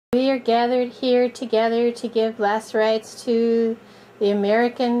We are gathered here together to give last rites to the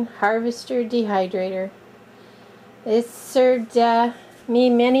American Harvester Dehydrator. It's served me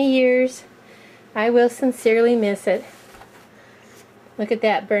many years. I will sincerely miss it. Look at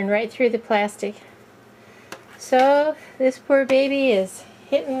that, burned right through the plastic. So this poor baby is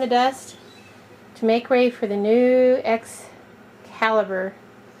hitting the dust to make way for the new Excalibur.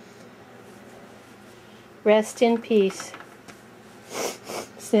 Rest in peace.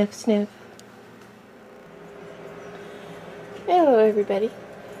 Sniff, sniff. Hello everybody.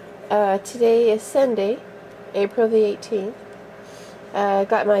 Today is Sunday, April the 18th.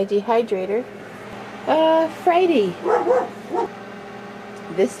 Got my dehydrator. Friday.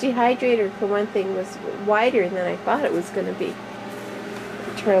 This dehydrator, for one thing, was wider than I thought it was going to be.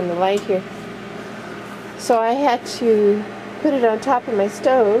 Turn on the light here. So I had to put it on top of my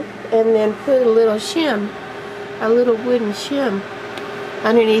stove and then put a little shim, a little wooden shim,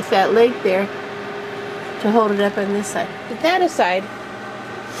 underneath that leg there to hold it up on this side. But that aside,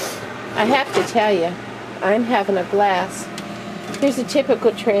 I have to tell you, I'm having a blast. Here's a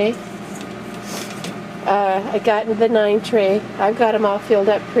typical tray. I got the 9 tray. I've got them all filled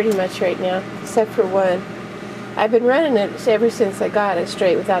up pretty much right now, except for one. I've been running it ever since I got it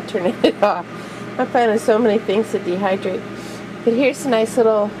straight without turning it off. I'm finding so many things to dehydrate. But here's some nice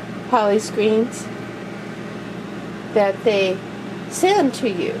little poly screens that they send to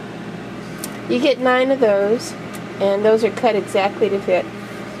you. You get 9 of those, and those are cut exactly to fit.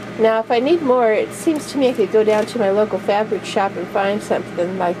 Now if I need more, it seems to me I could go down to my local fabric shop and find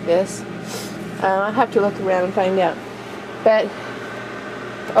something like this. I'll have to look around and find out. But,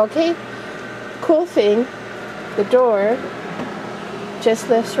 okay, cool thing, the door just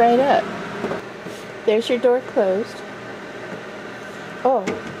lifts right up. There's your door closed. Oh,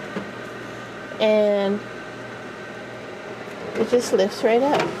 and it just lifts right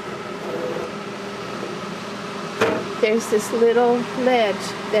up. There's this little ledge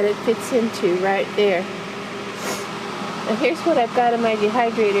that it fits into right there. And here's what I've got in my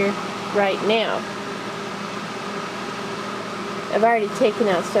dehydrator right now. I've already taken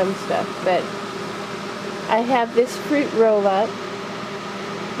out some stuff, but I have this fruit roll-up.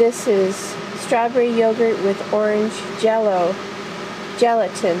 This is strawberry yogurt with orange gelatin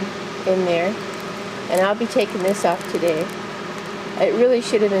in there, and I'll be taking this off today. It really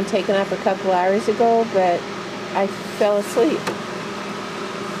should have been taken off a couple hours ago, but I fell asleep.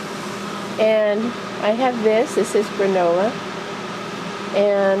 And I have this is granola,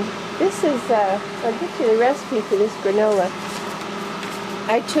 and this is, I'll get you the recipe for this granola.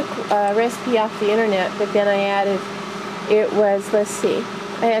 I took a recipe off the internet, but then I added, it was, let's see,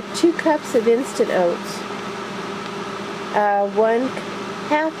 I had 2 cups of instant oats,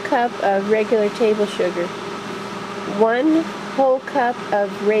 1/2 cup of regular table sugar, 1 whole cup of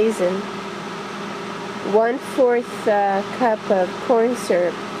raisin, 1/4 cup of corn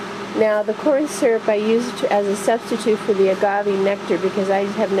syrup. Now the corn syrup I use as a substitute for the agave nectar because I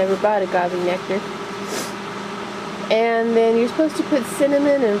have never bought agave nectar. And then you're supposed to put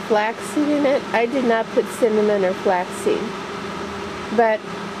cinnamon and flaxseed in it. I did not put cinnamon or flaxseed, but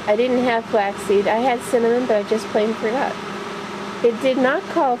I didn't have flaxseed. I had cinnamon, but I just plain forgot. It did not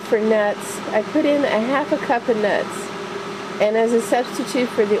call for nuts. I put in 1/2 cup of nuts, and as a substitute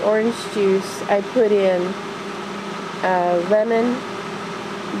for the orange juice I put in lemon,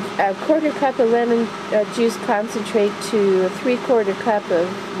 a 1/4 cup of lemon juice concentrate to a 3/4 cup of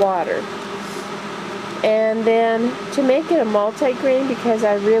water. And then to make it a multigrain, because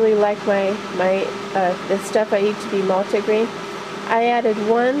I really like the stuff I eat to be multigrain, I added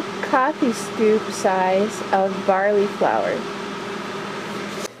 1 coffee scoop size of barley flour.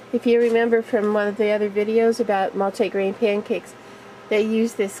 If you remember from one of the other videos about multigrain pancakes, they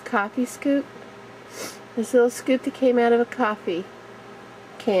use this coffee scoop, this little scoop that came out of a coffee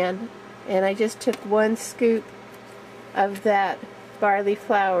can, and I just took 1 scoop of that barley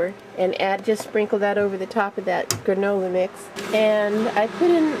flour and just sprinkled that over the top of that granola mix. And I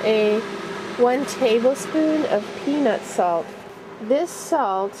put in 1 tablespoon of peanut salt. This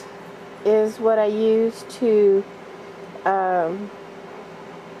salt is what I use to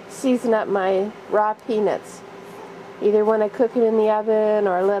season up my raw peanuts. Either when I cook them in the oven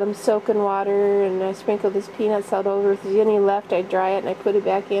or I let them soak in water, and I sprinkle this peanut salt over. If there's any left, I dry it and I put it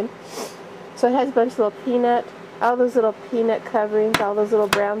back in. So it has a bunch of little peanut, all those little peanut coverings, all those little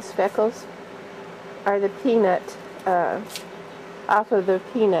brown speckles are the peanut, off of the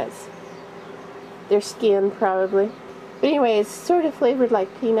peanuts. Their skin probably. But anyway, it's sort of flavored like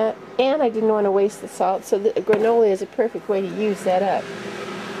peanut, and I didn't want to waste the salt, so the granola is a perfect way to use that up.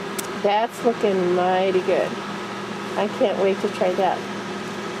 That's looking mighty good. I can't wait to try that.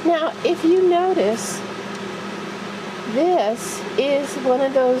 Now, if you notice, this is one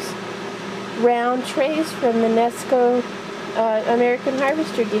of those round trays from the Nesco American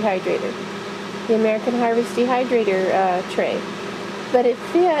Harvester Dehydrator. The American Harvest Dehydrator tray. But it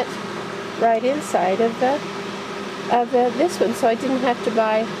fit right inside of this one, so I didn't have to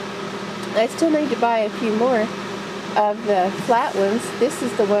buy. I still need to buy a few more of the flat ones. This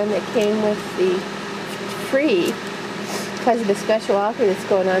is the one that came with the free, because of the special offer that's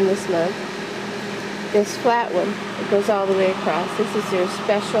going on this month. This flat one, it goes all the way across. This is their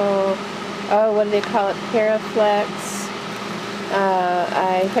special, oh, what do they call it, Paraflex.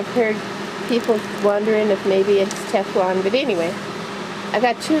 I have heard people wondering if maybe it's Teflon, but anyway, I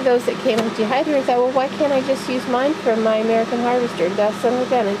got two of those that came with Dehydrator. I thought, well, why can't I just use mine from my American Harvester? And that's something like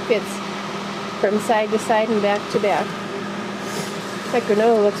that. It fits from side to side and back to back. That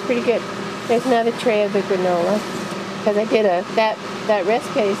granola looks pretty good. There's another tray of the granola, because I did that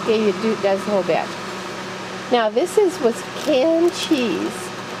recipe I just gave you does the whole batch. Now this was canned cheese.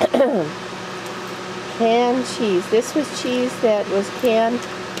 Canned cheese. This was cheese that was canned,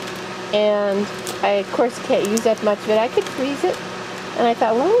 and I of course can't use that much of it. I could freeze it, and I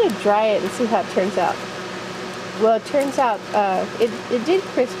thought, well, I'm going to dry it and see how it turns out. Well, it turns out it did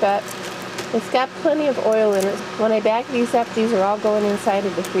crisp up. It's got plenty of oil in it. When I bag these up, these are all going inside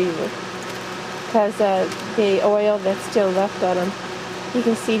of the freezer, because the oil that's still left on them, you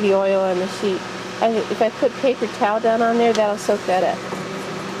can see the oil on the sheet. If I put paper towel down on there, that'll soak that up.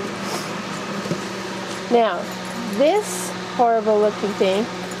 Now, this horrible looking thing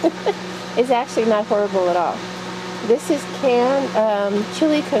is actually not horrible at all. This is canned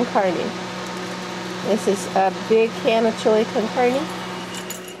chili-con-carne. This is a big can of chili-con-carne.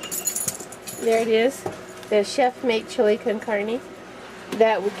 There it is, the chef-made chili-con-carne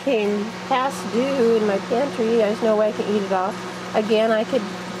that came past due in my pantry. There's no way I can eat it all. Again, I could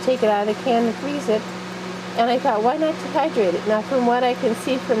take it out of the can and freeze it, and I thought, why not dehydrate it? Now, from what I can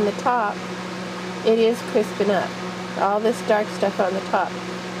see from the top, it is crisping up. All this dark stuff on the top.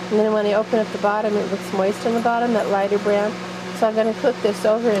 And then when I open up the bottom, it looks moist on the bottom, that lighter brown. So I'm going to flip this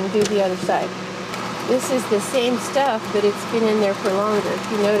over and do the other side. This is the same stuff, but it's been in there for longer.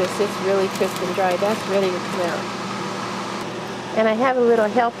 If you notice, it's really crisp and dry. That's ready to come out. And I have a little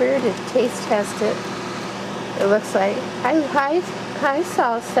helper to taste test it. It looks like, hi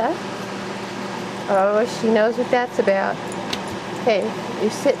salsa. Oh, she knows what that's about. Okay, you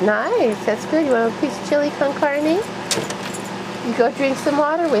sit nice. That's good. You want a piece of chili-con-carne? You go drink some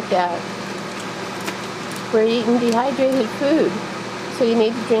water with that. We're eating dehydrated food, so you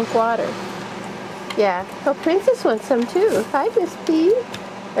need to drink water. Yeah. Oh, Princess wants some too. Hi, Miss P.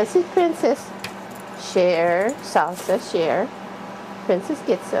 This is Princess. Share. Salsa, share. Princess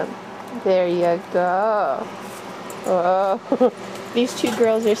gets some. There you go. Oh, these two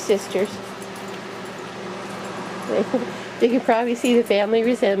girls are sisters. You can probably see the family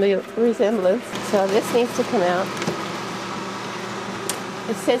resemblance. So this needs to come out.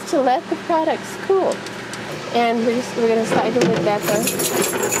 It says to let the products cool. And we're going to slide the lid back on.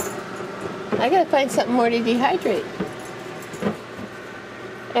 I got to find something more to dehydrate.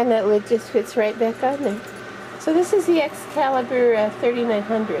 And that lid just fits right back on there. So this is the Excalibur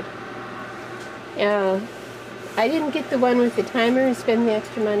 3900. I didn't get the one with the timer and spend the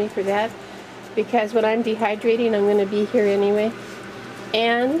extra money for that, because when I'm dehydrating, I'm going to be here anyway.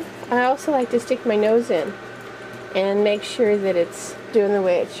 And I also like to stick my nose in and make sure that it's doing the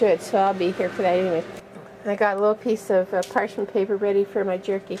way it should, so I'll be here for that anyway. I got a little piece of parchment paper ready for my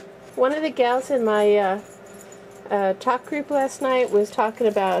jerky. One of the gals in my talk group last night was talking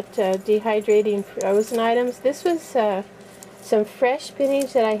about dehydrating frozen items. This was some fresh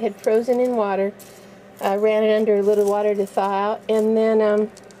spinach that I had frozen in water, ran it under a little water to thaw out, and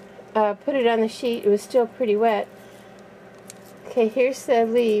then put it on the sheet. It was still pretty wet. Okay, here's the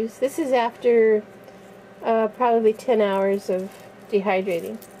leaves. This is after probably 10 hours of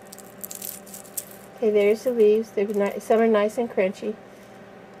dehydrating. Okay, there's the leaves. Some are nice and crunchy.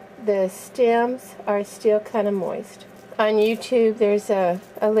 The stems are still kind of moist. On YouTube, there's a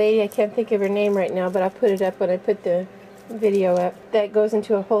lady, I can't think of her name right now, but I'll put it up when I put the video up, that goes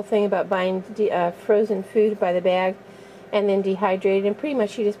into a whole thing about buying frozen food by the bag and then dehydrated, and pretty much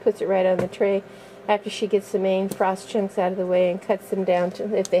she just puts it right on the tray after she gets the main frost chunks out of the way and cuts them down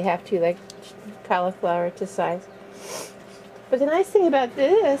to, if they have to, like cauliflower, to size. But the nice thing about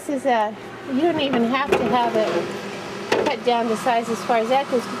this is that you don't even have to have it cut down to size as far as that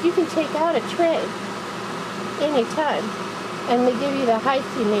goes, because you can take out a tray anytime and they give you the height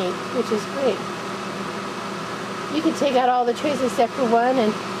you need, which is great. You can take out all the trays except for one,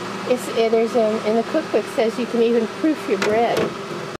 and in the cookbook says you can even proof your bread.